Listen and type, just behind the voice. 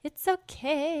it's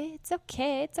okay, it's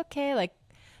okay, it's okay, like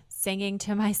singing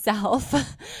to myself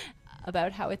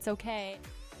about how it's okay.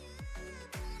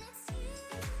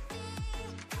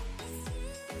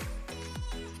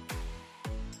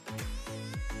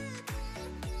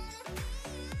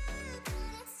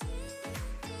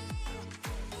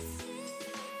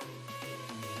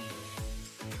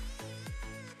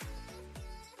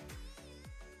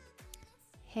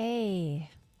 Hey,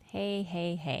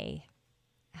 hey.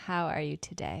 How are you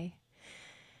today?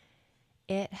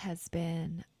 It has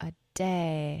been a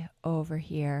day over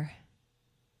here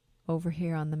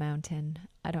on the mountain.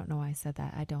 I don't know why I said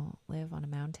that. I don't live on a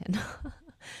mountain.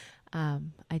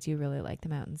 I do really like the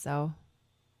mountains, though.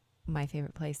 My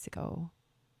favorite place to go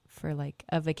for like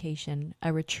a vacation,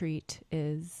 a retreat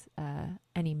is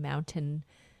any mountain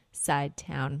side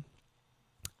town.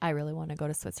 I really want to go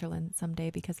to Switzerland someday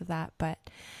because of that. But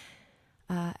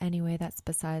anyway, that's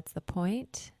besides the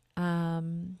point.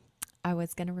 I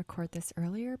was going to record this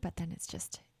earlier, but then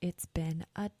it's been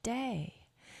a day.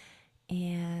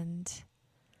 And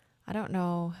I don't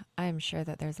know. I'm sure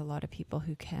that there's a lot of people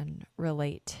who can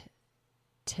relate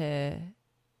to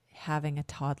having a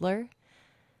toddler.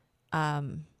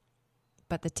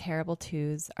 But the terrible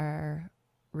twos are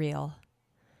real.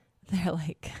 They're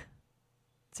like,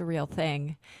 it's a real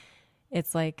thing.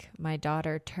 It's like my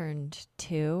daughter turned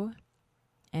 2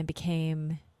 and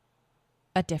became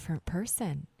a different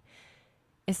person.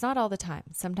 It's not all the time.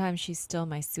 Sometimes she's still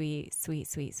my sweet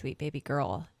baby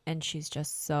girl. And she's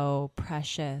just so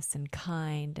precious and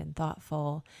kind and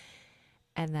thoughtful.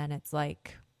 And then it's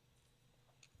like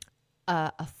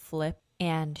a flip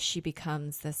and she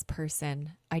becomes this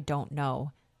person I don't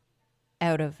know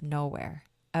out of nowhere,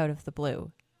 out of the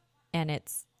blue. And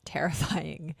it's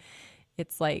terrifying.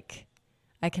 It's like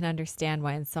I can understand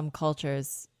why in some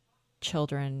cultures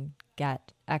children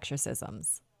get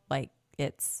exorcisms. Like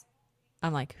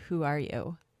I'm like, who are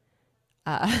you?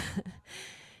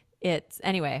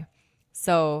 Anyway.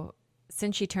 So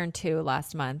since she turned 2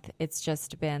 last month, it's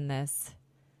just been this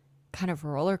kind of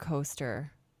roller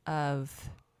coaster of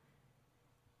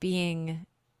being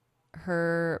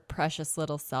her precious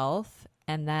little self.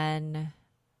 And then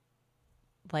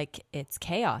like it's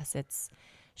chaos.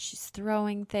 She's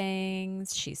throwing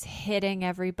things. She's hitting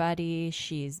everybody.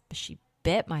 She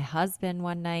bit my husband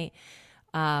one night.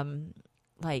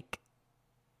 Like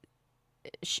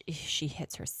she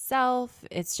hits herself.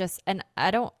 It's just, and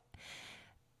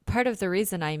part of the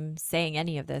reason I'm saying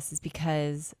any of this is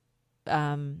because,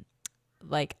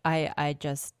 like I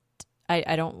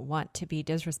don't want to be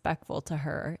disrespectful to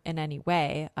her in any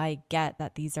way. I get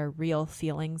that these are real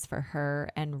feelings for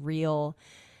her and real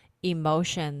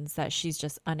emotions that she's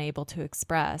just unable to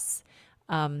express.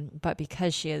 But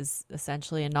because she is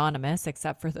essentially anonymous,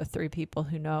 except for the 3 people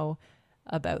who know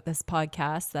about this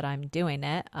podcast that I'm doing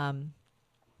it,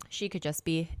 she could just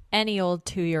be any old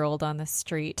 2-year-old on the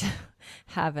street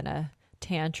having a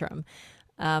tantrum.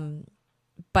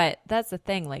 But that's the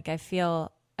thing. Like I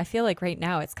feel like right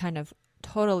now it's kind of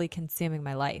totally consuming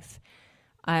my life.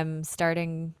 I'm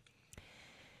starting,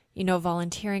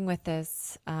 volunteering with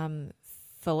this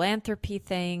philanthropy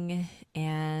thing,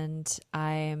 and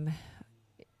I'm,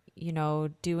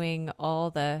 doing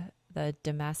all the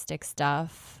domestic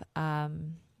stuff,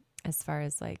 as far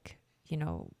as like,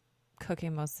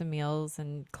 cooking most of the meals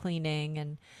and cleaning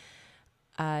and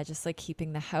just like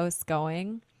keeping the house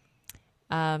going,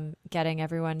 getting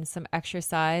everyone some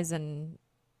exercise and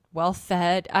well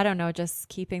fed. I don't know, just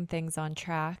keeping things on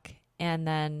track. And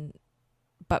then,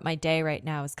 but my day right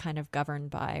now is kind of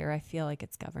governed by, or I feel like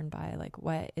it's governed by, like,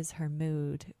 what is her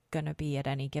mood going to be at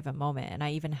any given moment? And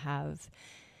I even have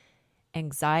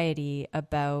anxiety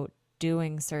about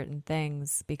doing certain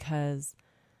things because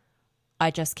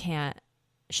I just can't,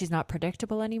 she's not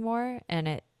predictable anymore. And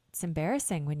it's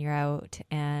embarrassing when you're out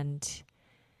and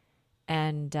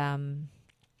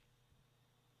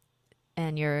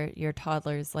your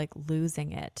toddler's like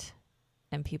losing it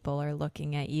and people are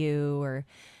looking at you or,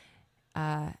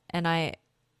 and I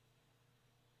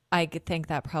think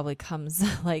that probably comes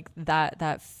like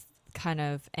that kind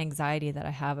of anxiety that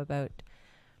I have about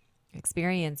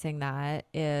experiencing that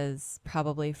is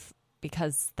probably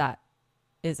because that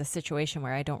is a situation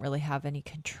where I don't really have any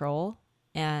control.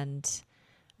 And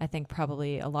I think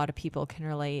probably a lot of people can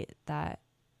relate that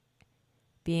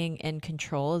being in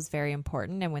control is very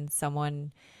important. And when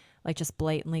someone like just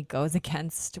blatantly goes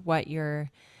against what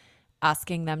you're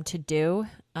asking them to do,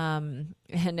 and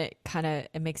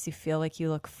it makes you feel like you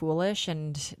look foolish,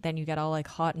 and then you get all like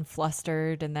hot and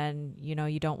flustered, and then,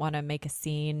 you don't want to make a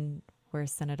scene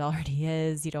worse than it already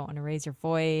is. You don't want to raise your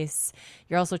voice.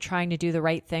 You're also trying to do the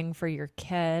right thing for your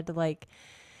kid. Like,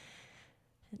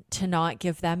 to not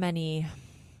give them any,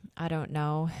 I don't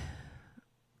know,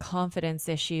 confidence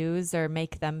issues or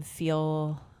make them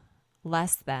feel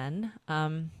less than.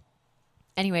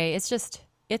 Anyway, it's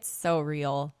so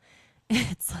real.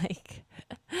 It's like,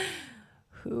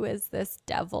 who is this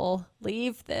devil?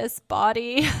 Leave this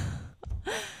body.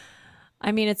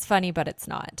 I mean, it's funny, but it's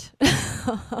not.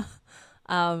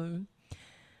 um,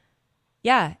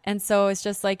 yeah. And so it's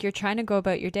just like you're trying to go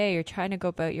about your day, you're trying to go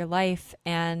about your life,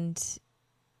 and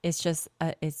it's just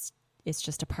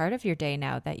a part of your day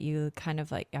now that you kind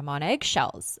of like, I'm on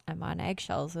eggshells. I'm on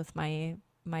eggshells with my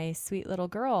sweet little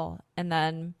girl. And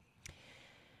then,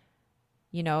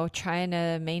 you know, trying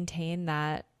to maintain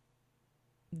that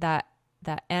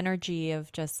energy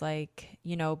of just like,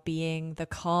 you know, being the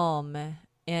calm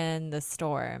in the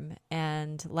storm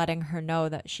and letting her know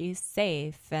that she's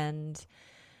safe and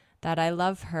that I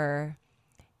love her,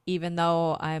 even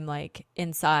though I'm like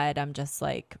inside, I'm just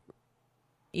like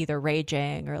either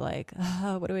raging or like,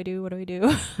 oh, what do I do? What do I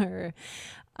do? Or,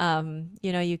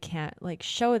 you know, you can't like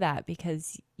show that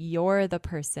because you're the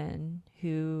person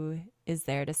who is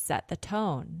there to set the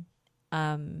tone.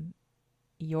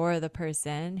 You're the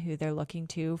person who they're looking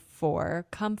to for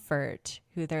comfort,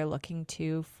 who they're looking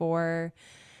to for,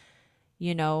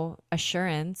 you know,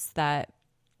 assurance that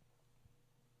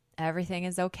everything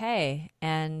is okay.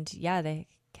 And yeah, they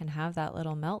can have that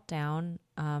little meltdown,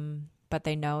 but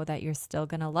they know that you're still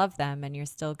going to love them and you're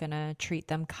still going to treat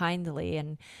them kindly.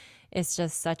 And it's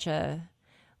just such a,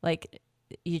 like,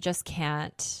 you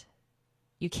can't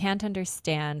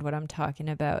understand what I'm talking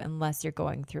about unless you're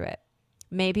going through it.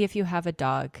 Maybe if you have a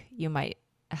dog, you might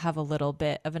have a little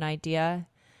bit of an idea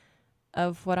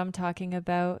of what I'm talking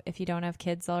about if you don't have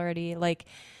kids already. Like,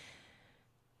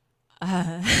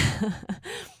 uh,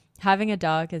 having a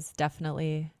dog is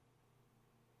definitely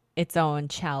its own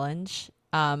challenge.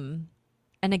 And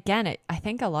again, I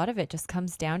think a lot of it just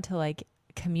comes down to like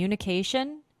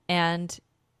communication and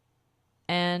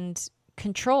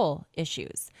control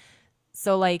issues.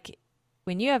 So like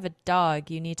when you have a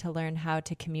dog, you need to learn how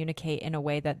to communicate in a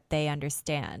way that they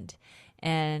understand.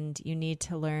 And you need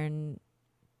to learn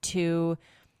to,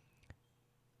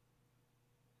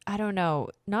 I don't know,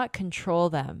 not control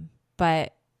them,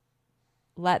 but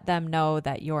let them know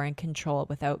that you're in control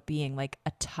without being like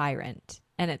a tyrant.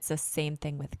 And it's the same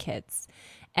thing with kids.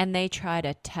 And they try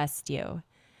to test you.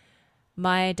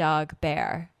 My dog,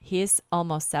 Bear, he's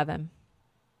almost 7.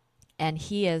 And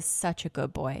he is such a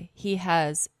good boy. He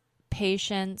has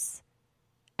patience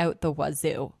out the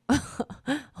wazoo.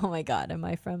 Oh my God. Am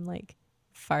I from like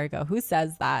Fargo? Who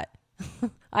says that?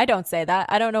 I don't say that.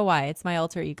 I don't know why. It's my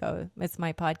alter ego. It's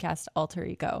my podcast alter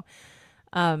ego.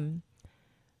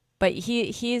 But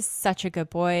he's such a good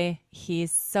boy.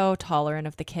 He's so tolerant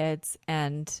of the kids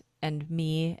and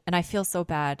me. And I feel so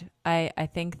bad. I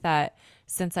think that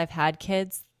since I've had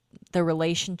kids, the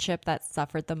relationship that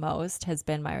suffered the most has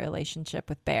been my relationship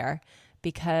with Bear,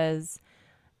 because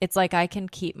it's like I can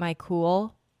keep my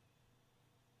cool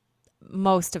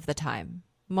most of the time.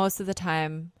 Most of the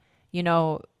time, you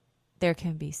know, there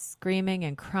can be screaming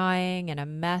and crying and a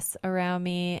mess around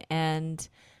me. And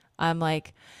I'm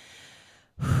like,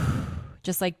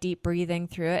 just like deep breathing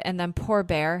through it. And then poor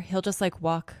Bear, he'll just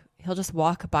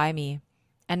walk by me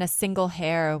and a single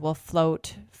hair will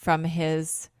float from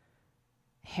his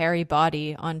hairy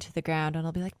body onto the ground. And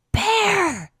I'll be like,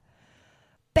 Bear,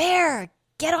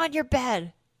 get on your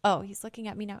bed. Oh, he's looking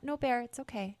at me now. No, Bear, it's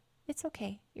okay. It's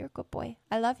okay. You're a good boy.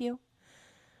 I love you.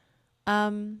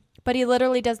 But he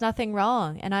literally does nothing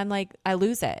wrong. And I'm like, I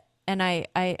lose it. And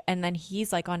and then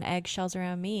he's like on eggshells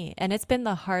around me. And it's been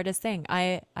the hardest thing.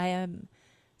 I am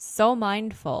so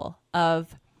mindful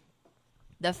of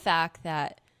the fact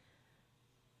that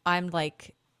I'm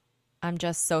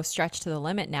just so stretched to the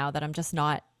limit now that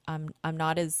I'm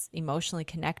not as emotionally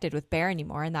connected with Bear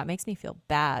anymore. And that makes me feel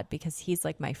bad because he's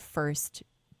like my first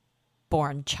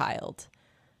born child.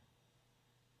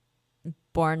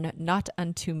 Born not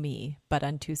unto me, but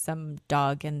unto some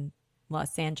dog in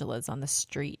Los Angeles on the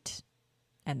street,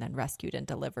 and then rescued and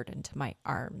delivered into my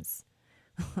arms.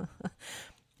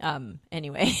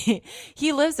 Anyway,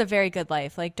 he lives a very good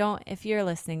life. Like, if you're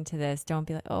listening to this, don't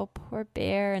be like, oh, poor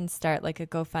Bear, and start like a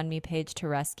GoFundMe page to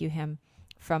rescue him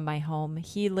from my home.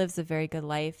 He lives a very good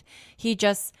life. He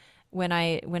just, when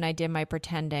I did my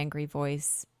pretend angry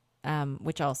voice,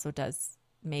 which also does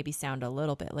maybe sound a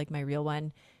little bit like my real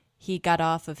one, he got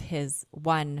off of his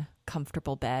one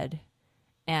comfortable bed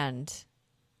and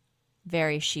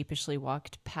very sheepishly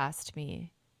walked past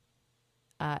me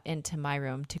into my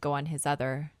room to go on his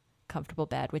other comfortable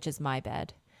bed, which is my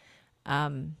bed.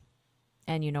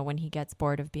 And, you know, when he gets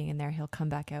bored of being in there, he'll come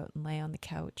back out and lay on the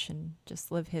couch and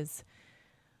just live his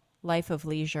life of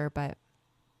leisure.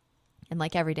 And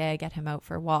like every day I get him out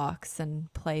for walks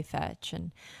and play fetch.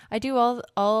 And I do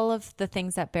all of the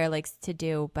things that Bear likes to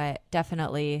do. But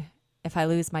definitely if I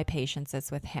lose my patience,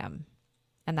 it's with him.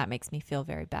 And that makes me feel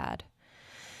very bad.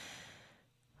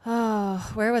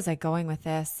 Oh, where was I going with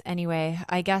this? Anyway,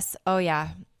 I guess, oh yeah,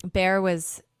 Bear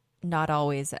was not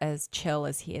always as chill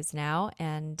as he is now.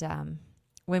 And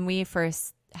when we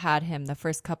first had him the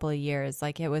first couple of years,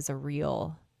 like it was a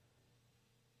real,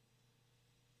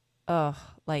 it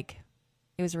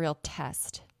was a real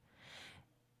test.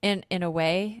 In a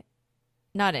way,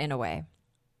 not in a way,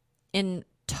 in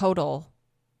total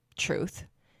truth,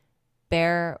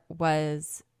 Bear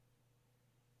was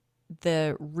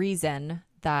the reason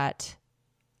that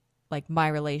like my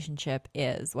relationship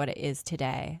is what it is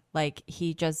today. Like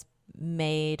he just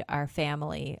made our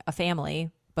family a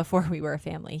family before we were a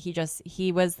family.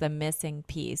 He was the missing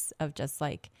piece of just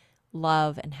like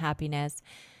love and happiness.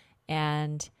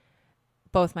 And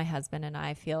both my husband and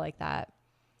I feel like that.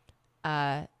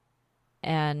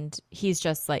 And he's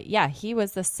just like, yeah, he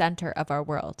was the center of our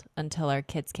world until our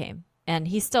kids came. And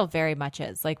he still very much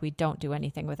is. Like, we don't do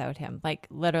anything without him. Like,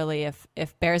 literally,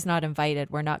 if Bear's not invited,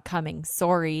 we're not coming.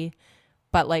 Sorry.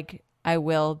 But, like, I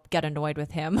will get annoyed with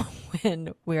him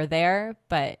when we're there.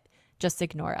 But just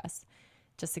ignore us.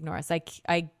 Just ignore us.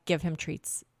 I give him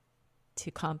treats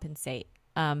to compensate.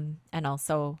 And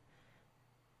also,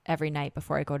 every night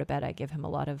before I go to bed, I give him a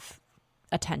lot of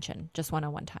attention. Just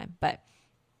one-on-one time. But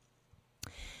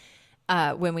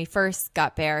when we first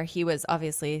got Bear, he was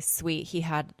obviously sweet. He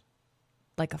had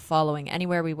like a following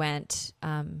anywhere we went.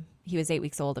 He was 8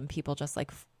 weeks old and people just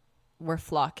like were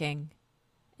flocking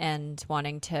and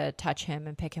wanting to touch him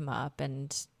and pick him up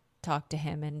and talk to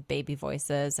him in baby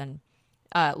voices. And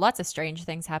lots of strange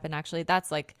things happen. Actually,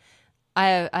 that's like,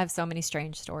 I have so many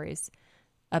strange stories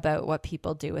about what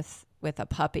people do with a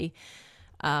puppy.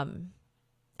 And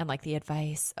like the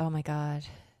advice, oh my God,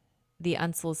 the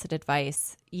unsolicited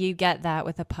advice, you get that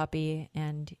with a puppy,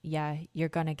 and yeah, you're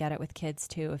going to get it with kids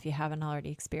too if you haven't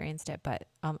already experienced it. But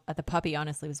the puppy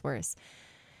honestly was worse.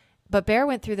 But Bear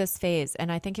went through this phase,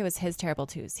 and I think it was his terrible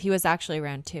twos. He was actually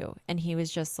around 2, and he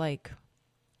was just like,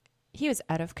 he was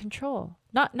out of control.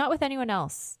 Not with anyone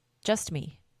else, just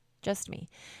me.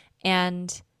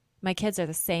 And my kids are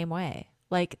the same way.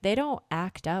 Like, they don't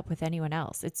act up with anyone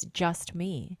else. It's just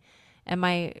me. And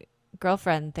my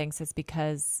girlfriend thinks it's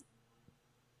because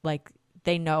like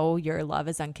they know your love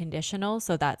is unconditional.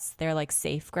 So that's their like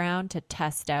safe ground to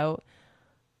test out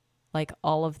like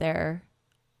all of their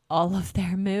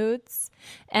moods.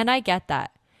 And I get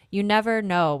that. You never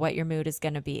know what your mood is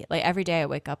going to be. Like every day I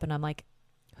wake up and I'm like,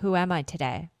 who am I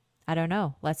today? I don't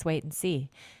know. Let's wait and see.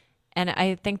 And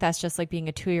I think that's just like being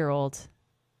a 2-year-old,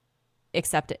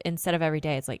 except instead of every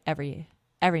day, it's like every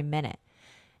minute.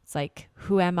 It's like,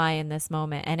 who am I in this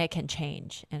moment? And it can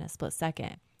change in a split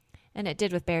second. And it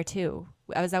did with Bear too.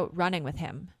 I was out running with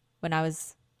him when I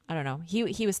was, I don't know, he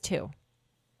was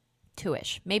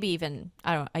 2-ish, maybe even,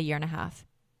 I don't know, a year and a half,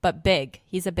 but big.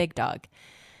 He's a big dog.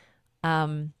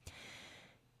 And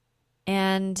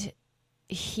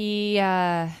he,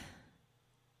 I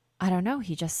don't know,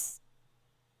 he just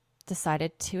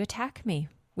decided to attack me.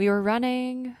 We were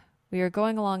running, we were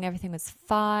going along, everything was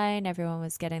fine. Everyone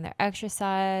was getting their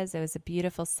exercise. It was a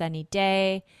beautiful sunny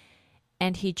day.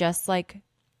 And he just like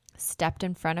stepped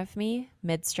in front of me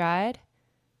mid-stride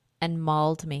and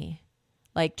mauled me.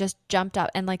 Like just jumped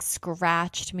up and like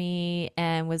scratched me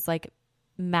and was like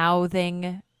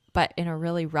mouthing, but in a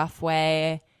really rough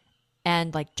way,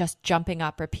 and like just jumping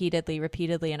up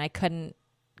repeatedly. And I couldn't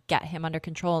get him under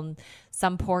control. And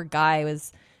some poor guy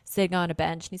was sitting on a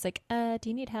bench and he's like, do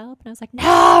you need help? And I was like,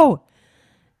 no,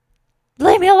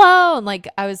 leave me alone. Like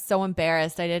I was so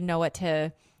embarrassed. I didn't know what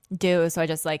to do. So I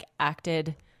just like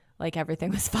acted like everything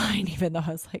was fine, even though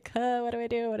I was like, what do I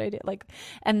do? Like,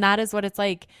 and that is what it's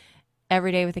like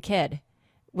every day with a kid,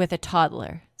 with a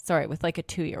toddler, with like a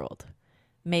 2-year-old.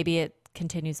 Maybe it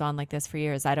continues on like this for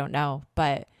years. I don't know.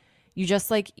 But you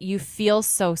just like, you feel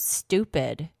so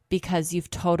stupid because you've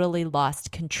totally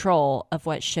lost control of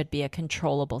what should be a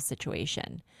controllable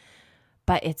situation.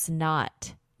 But it's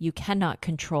not. You cannot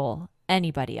control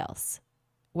anybody else,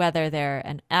 whether they're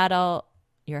an adult,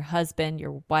 your husband,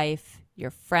 your wife,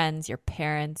 your friends, your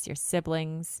parents, your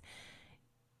siblings,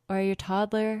 or your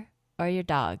toddler, or your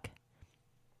dog.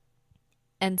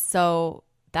 And so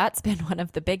that's been one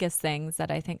of the biggest things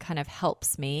that I think kind of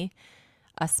helps me,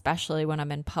 especially when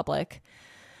I'm in public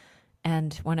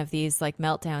and one of these like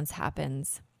meltdowns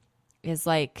happens. is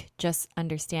like just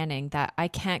understanding that I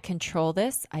can't control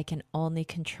this. I can only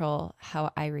control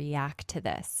how I react to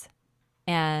this.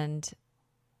 And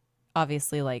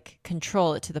obviously like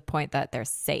control it to the point that they're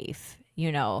safe,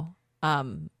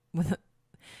 with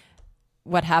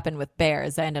what happened with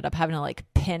bears. I ended up having to like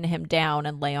pin him down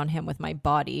and lay on him with my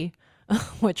body,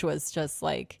 which was just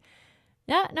like,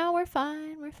 yeah, no, we're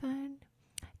fine. We're fine.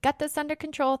 Got this under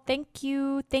control. Thank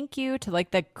you. Thank you to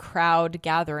like the crowd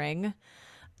gathering.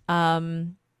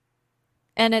 And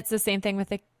it's the same thing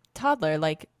with a toddler.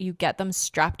 Like you get them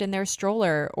strapped in their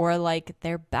stroller or like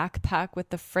their backpack with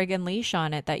the friggin' leash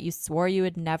on it that you swore you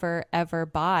would never ever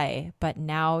buy, but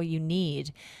now you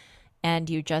need. And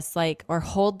you just like, or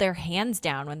hold their hands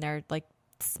down when they're like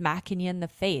smacking you in the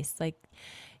face. Like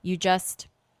you just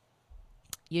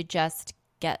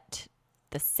get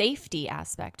the safety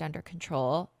aspect under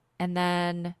control. And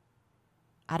then,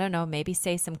 I don't know, maybe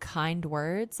say some kind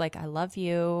words like, I love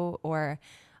you, or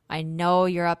I know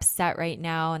you're upset right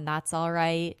now and that's all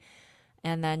right.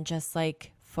 And then just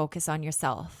like focus on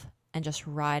yourself and just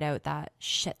ride out that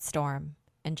shitstorm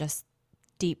and just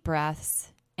deep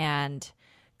breaths and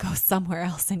go somewhere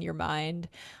else in your mind.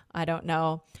 I don't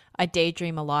know. I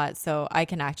daydream a lot, so I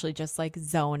can actually just like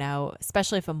zone out,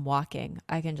 especially if I'm walking.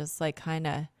 I can just like kind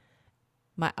of,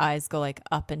 my eyes go like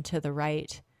up and to the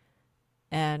right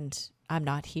and I'm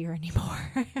not here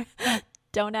anymore.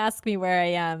 Don't ask me where I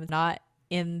am. Not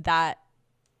in that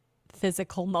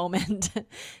physical moment.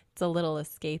 It's a little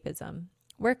escapism.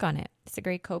 Work on it. It's a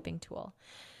great coping tool.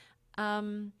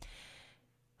 And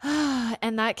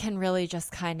that can really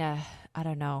just kind of, I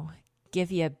don't know,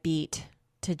 give you a beat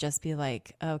to just be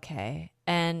like, okay.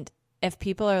 And if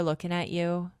people are looking at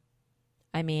you,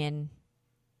 I mean,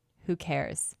 who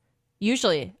cares?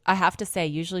 Usually, I have to say,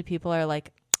 usually people are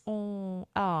like, oh,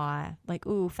 aw, like,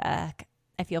 ooh, fuck,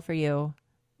 I feel for you.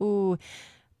 Ooh.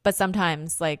 But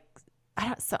sometimes, like,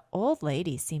 so old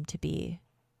ladies seem to be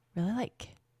really like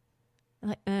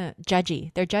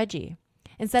judgy. They're judgy.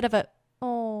 Instead of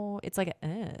it's like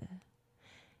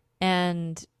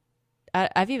and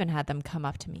I've even had them come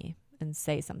up to me and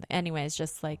say something. Anyways,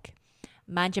 just like,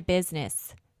 mind your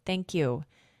business. Thank you.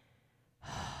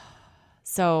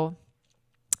 So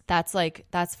that's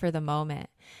for the moment.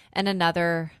 And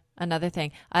another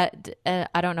thing, I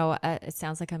don't know. It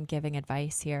sounds like I'm giving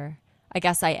advice here. I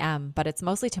guess I am, but it's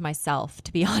mostly to myself,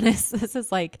 to be honest. This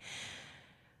is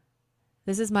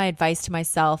my advice to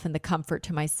myself and the comfort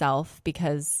to myself,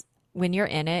 because when you're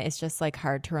in it, it's just like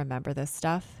hard to remember this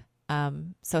stuff.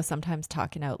 So sometimes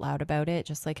talking out loud about it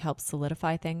just like helps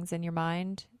solidify things in your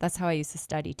mind. That's how I used to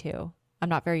study too.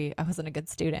 I wasn't a good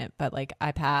student, but like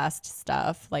I passed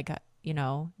stuff, like,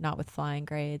 not with flying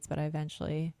grades, but I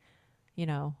eventually,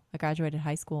 I graduated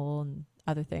high school and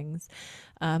other things.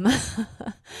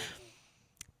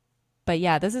 But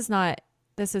yeah, this is not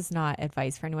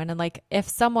advice for anyone. And like, if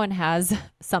someone has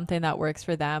something that works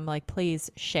for them, like, please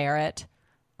share it.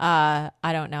 I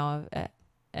don't know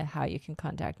how you can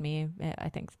contact me. I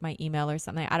think my email or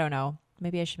something. I don't know.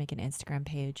 Maybe I should make an Instagram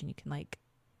page and you can like,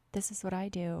 this is what I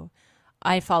do.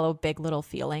 I follow Big Little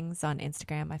Feelings on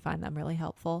Instagram. I find them really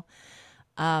helpful.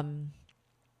 But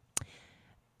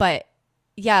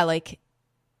yeah, like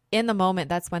in the moment,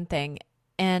 that's one thing.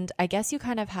 And I guess you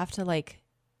kind of have to like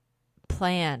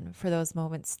plan for those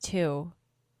moments too.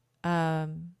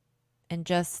 And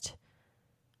just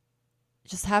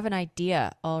have an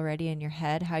idea already in your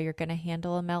head how you're going to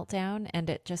handle a meltdown. And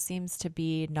it just seems to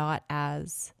be not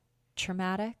as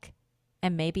traumatic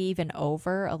and maybe even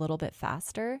over a little bit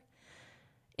faster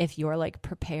if you're like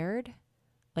prepared.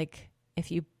 Like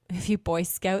if you Boy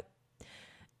Scout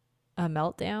a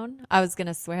meltdown, I was going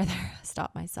to swear there,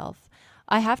 stop myself.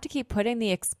 I have to keep putting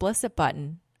the explicit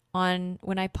button on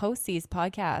when I post these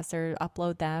podcasts or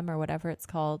upload them or whatever it's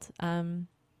called. And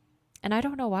I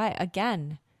don't know why.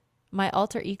 Again, my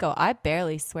alter ego, I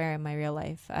barely swear in my real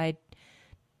life. I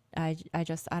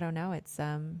don't know. It's,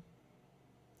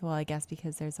 well, I guess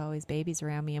because there's always babies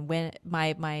around me. And when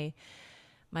my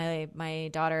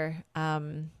daughter,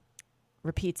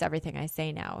 repeats everything I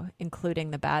say now, including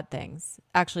the bad things.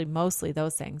 Actually, mostly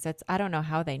those things. I don't know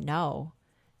how they know.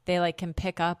 They like can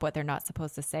pick up what they're not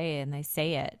supposed to say and they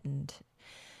say it. And,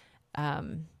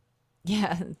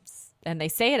 yeah. And they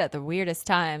say it at the weirdest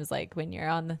times, like when you're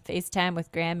on the FaceTime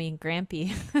with Grammy and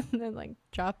Grampy and then like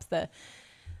drops the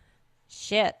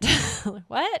shit. Like,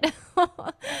 what?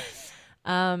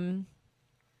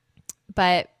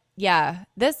 But yeah,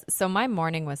 so my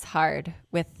morning was hard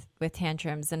with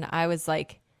tantrums, and I was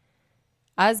like,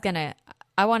 I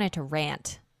wanted to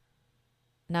rant.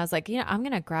 And I was like, I'm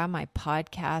going to grab my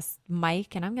podcast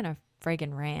mic and I'm going to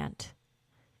friggin' rant.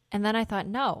 And then I thought,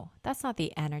 no, that's not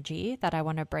the energy that I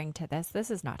want to bring to this.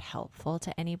 This is not helpful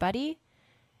to anybody.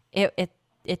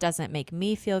 It doesn't make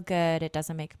me feel good. It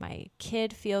doesn't make my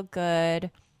kid feel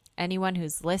good. Anyone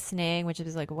who's listening, which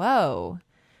is like, whoa,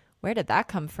 where did that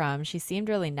come from? She seemed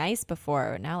really nice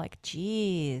before. Now, like,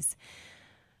 geez.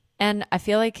 And I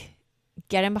feel like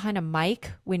getting behind a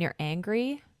mic when you're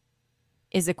angry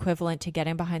is equivalent to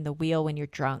getting behind the wheel when you're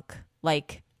drunk.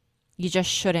 Like, you just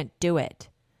shouldn't do it.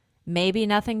 Maybe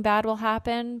nothing bad will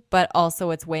happen, but also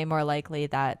it's way more likely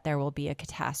that there will be a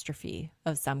catastrophe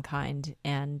of some kind.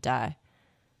 And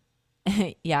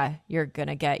yeah, you're going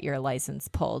to get your license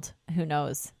pulled. Who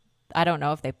knows? I don't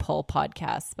know if they pull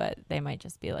podcasts, but they might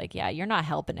just be like, yeah, you're not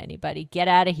helping anybody. Get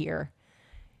out of here,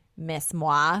 Miss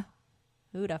Moi.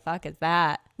 Who the fuck is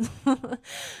that?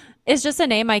 It's just a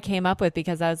name I came up with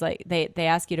because I was like, they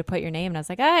ask you to put your name. And I was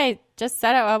like, I just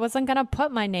said I wasn't going to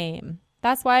put my name.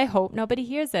 That's why I hope nobody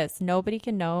hears this. Nobody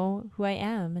can know who I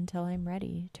am until I'm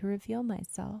ready to reveal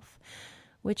myself,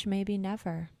 which maybe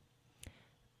never.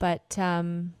 But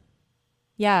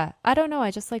yeah, I don't know.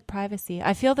 I just like privacy.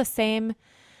 I feel the same.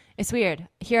 It's weird.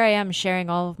 Here I am sharing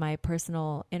all of my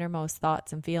personal innermost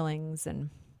thoughts and feelings, and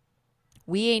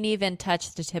we ain't even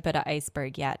touched the tip of the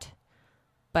iceberg yet.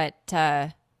 But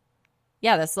yeah,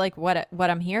 that's like what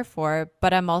I'm here for.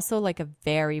 But I'm also like a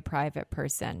very private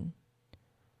person.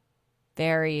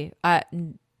 Very,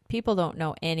 people don't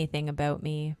know anything about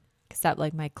me except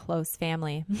like my close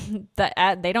family.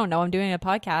 That they don't know I'm doing a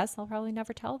podcast. I'll probably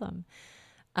never tell them.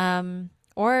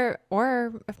 Or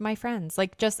if my friends,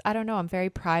 like, just, I don't know. I'm very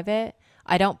private.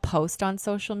 I don't post on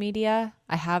social media.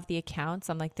 I have the accounts.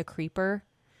 I'm like the creeper.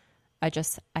 I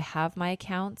have my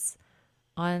accounts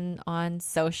on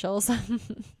socials.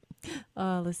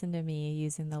 Oh, listen to me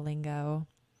using the lingo.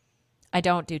 I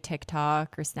don't do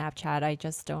TikTok or Snapchat. I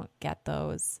just don't get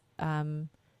those.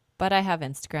 But I have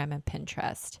Instagram and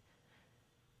Pinterest.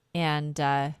 And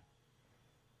I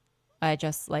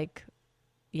just like,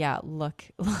 yeah, look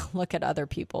at other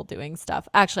people doing stuff.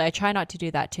 Actually, I try not to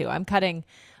do that too. I'm cutting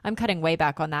way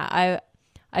back on that.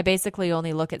 I basically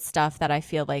only look at stuff that I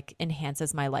feel like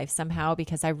enhances my life somehow,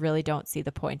 because I really don't see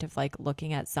the point of like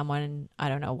looking at someone, I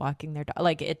don't know, walking their dog.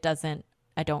 Like,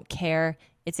 I don't care.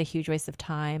 It's a huge waste of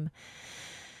time.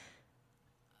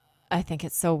 I think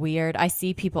it's so weird. I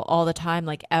see people all the time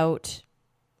like out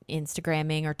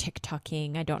Instagramming or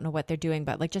TikToking. I don't know what they're doing,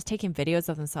 but like just taking videos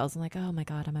of themselves. I'm like, oh my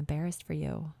God, I'm embarrassed for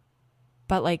you.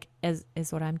 But like, is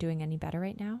what I'm doing any better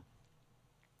right now?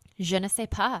 Je ne sais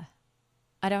pas.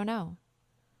 I don't know.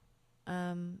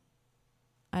 I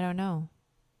don't know.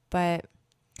 But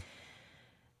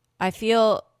I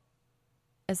feel,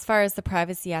 as far as the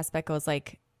privacy aspect goes,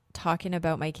 like, talking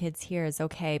about my kids here is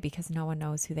okay because no one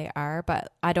knows who they are,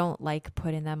 but I don't like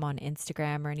putting them on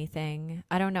Instagram or anything.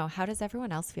 I don't know. How does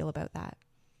everyone else feel about that?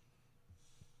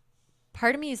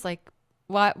 Part of me is like,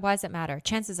 why does it matter?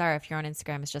 Chances are, if you're on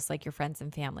Instagram, it's just like your friends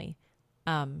and family,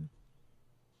 or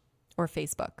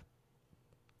Facebook.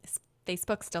 Is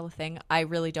Facebook still a thing? I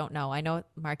really don't know. I know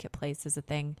Marketplace is a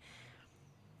thing.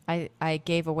 I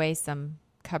gave away some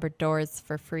cupboard doors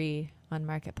for free on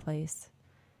Marketplace.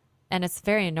 And it's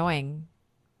very annoying.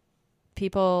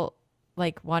 People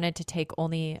like wanted to take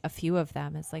only a few of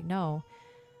them. It's like, no.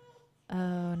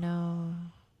 Oh, no.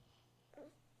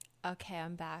 Okay,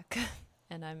 I'm back.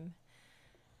 And I'm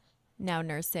now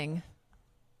nursing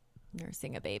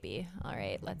a baby. All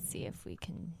right, let's see if we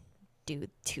can do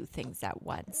two things at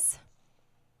once.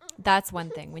 That's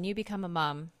one thing. When you become a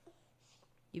mom,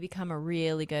 you become a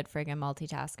really good friggin'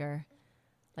 multitasker.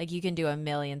 Like, you can do a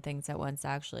million things at once,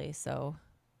 actually. So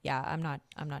yeah, I'm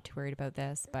not too worried about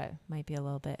this, but might be a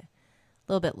little bit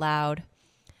loud.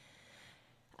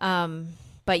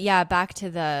 But yeah, back to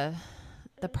the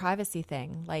privacy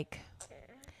thing. Like,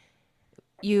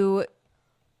 you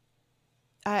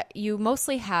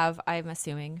mostly have, I'm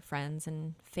assuming, friends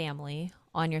and family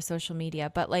on your social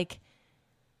media, but like,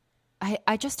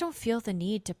 I just don't feel the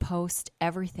need to post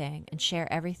everything and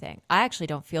share everything. I actually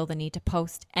don't feel the need to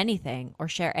post anything or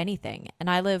share anything. And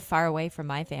I live far away from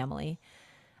my family.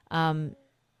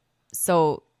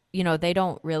 So, you know, they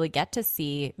don't really get to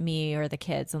see me or the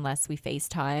kids unless we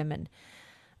FaceTime.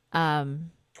 And,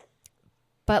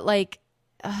 but like,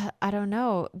 I don't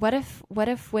know. What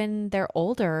if when they're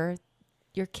older,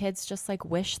 your kids just like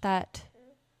wish that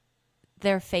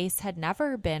their face had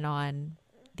never been on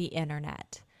the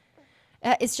internet?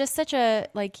 It's just such a,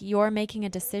 like, you're making a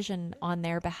decision on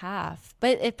their behalf,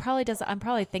 but it probably does. I'm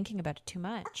probably thinking about it too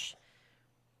much.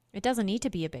 It doesn't need to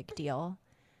be a big deal.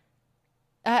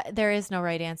 There is no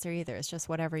right answer either. It's just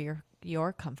whatever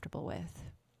you're comfortable with.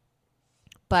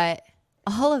 But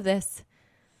all of this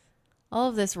all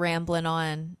of this rambling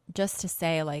on just to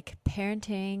say, like,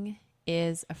 parenting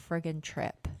is a friggin'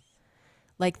 trip.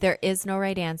 Like, there is no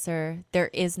right answer. There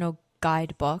is no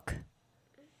guidebook.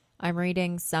 I'm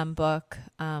reading some book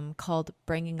called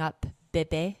Bringing Up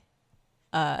Bébé,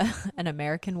 an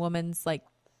American woman's like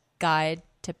guide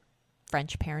to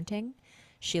French parenting.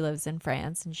 She lives in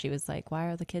France, and she was like, why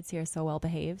are the kids here so well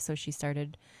behaved? So she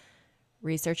started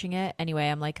researching it. Anyway,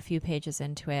 I'm like a few pages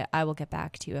into it. I will get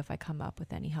back to you if I come up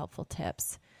with any helpful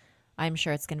tips. I'm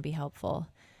sure it's going to be helpful.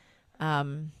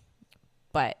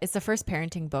 But it's the first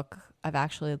parenting book I've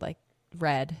actually like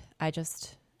read. I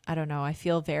don't know. I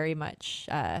feel very much,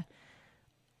 I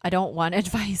don't want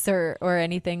advice or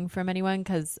anything from anyone,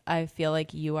 because I feel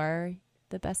like you are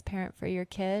the best parent for your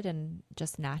kid, and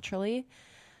just naturally.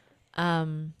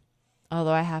 Although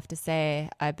I have to say,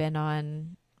 I've been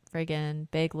on friggin'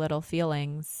 Big Little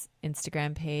Feelings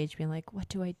Instagram page being like, what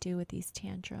do I do with these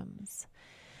tantrums?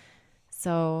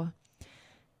 So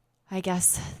I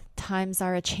guess times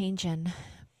are a changin',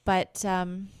 but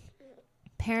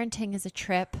parenting is a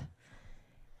trip,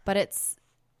 but it's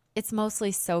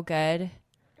mostly so good.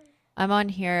 I'm on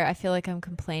here. I feel like I'm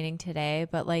complaining today,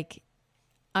 but like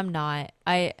I'm not.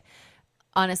 I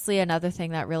honestly, another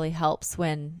thing that really helps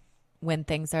when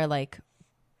things are like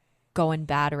going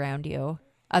bad around you,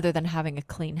 other than having a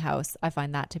clean house, I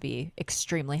find that to be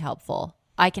extremely helpful.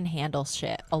 I can handle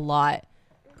shit a lot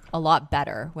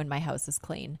better when my house is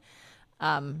clean.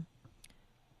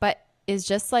 But it's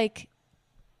just like,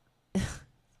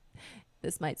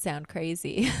 this might sound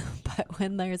crazy, but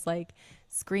when there's like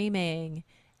screaming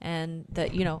and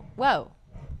whoa,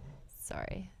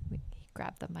 sorry, he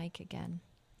grabbed the mic again.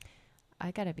 I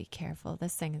gotta be careful.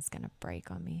 This thing is gonna break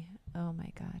on me. Oh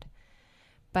my God.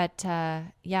 But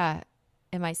yeah,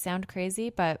 it might sound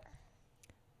crazy, but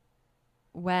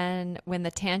when the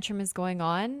tantrum is going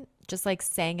on, just like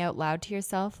saying out loud to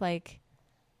yourself, like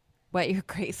what you're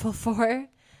grateful for.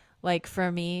 Like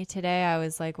for me today, I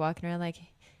was like walking around like,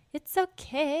 it's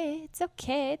okay, it's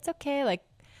okay, it's okay. Like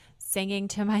singing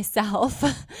to myself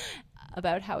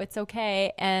about how it's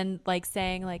okay, and like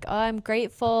saying like, oh, I'm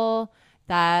grateful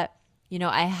that,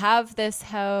 I have this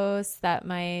house that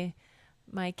my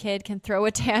kid can throw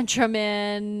a tantrum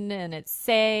in, and it's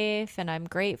safe, and I'm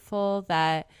grateful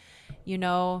that,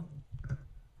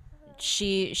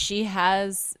 she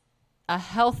has a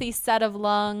healthy set of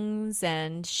lungs,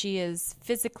 and she is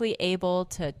physically able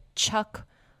to chuck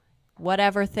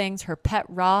whatever things, her pet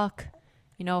rock,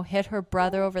 hit her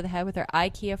brother over the head with her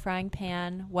IKEA frying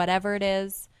pan, whatever it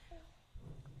is.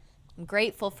 I'm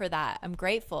grateful for that. I'm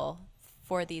grateful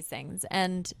for these things.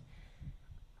 And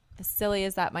as silly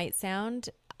as that might sound,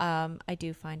 I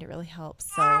do find it really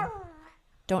helps. So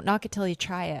don't knock it till you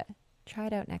try it. Try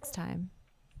it out next time.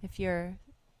 If you're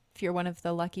one of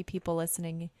the lucky people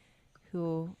listening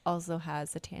who also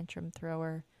has a tantrum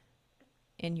thrower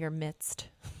in your midst.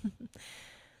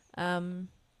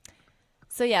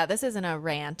 So yeah, this isn't a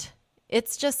rant.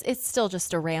 It's still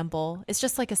just a ramble. It's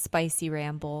just like a spicy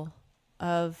ramble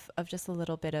of just a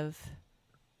little bit of,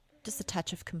 just a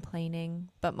touch of complaining,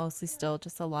 but mostly still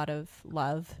just a lot of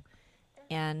love.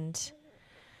 And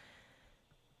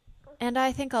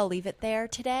I think I'll leave it there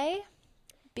today,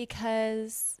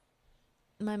 because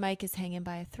my mic is hanging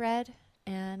by a thread,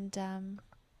 and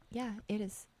yeah,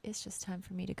 it's just time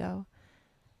for me to go.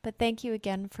 But thank you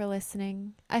again for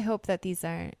listening. I hope that these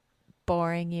aren't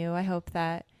boring you. I hope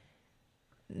that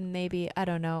maybe, I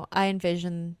don't know, I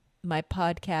envision my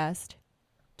podcast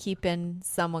keeping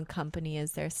someone company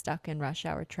as they're stuck in rush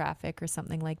hour traffic or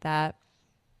something like that.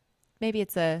 Maybe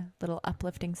it's a little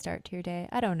uplifting start to your day.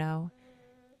 I don't know.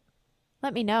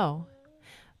 Let me know.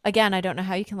 Again, I don't know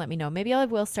how you can let me know. Maybe I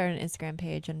will start an Instagram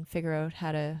page and figure out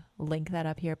how to link that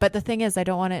up here. But the thing is, I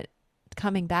don't want it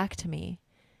coming back to me.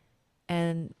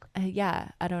 And yeah,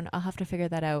 I'll have to figure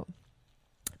that out.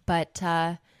 But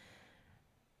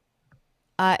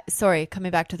sorry,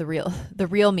 coming back to the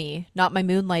real me, not my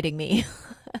moonlighting me.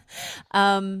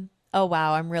 Oh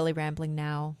wow, I'm really rambling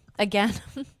now. Again,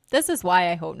 this is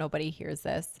why I hope nobody hears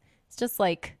this. It's just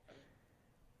like,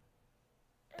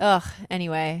 ugh,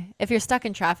 anyway, if you're stuck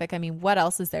in traffic, I mean, what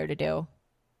else is there to do?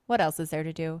 What else is there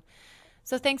to do?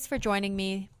 So thanks for joining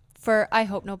me for, I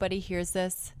hope nobody hears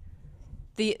this,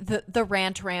 the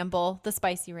rant ramble, the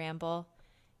spicy ramble,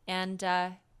 and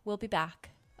we'll be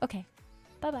back. Okay,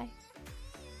 bye-bye.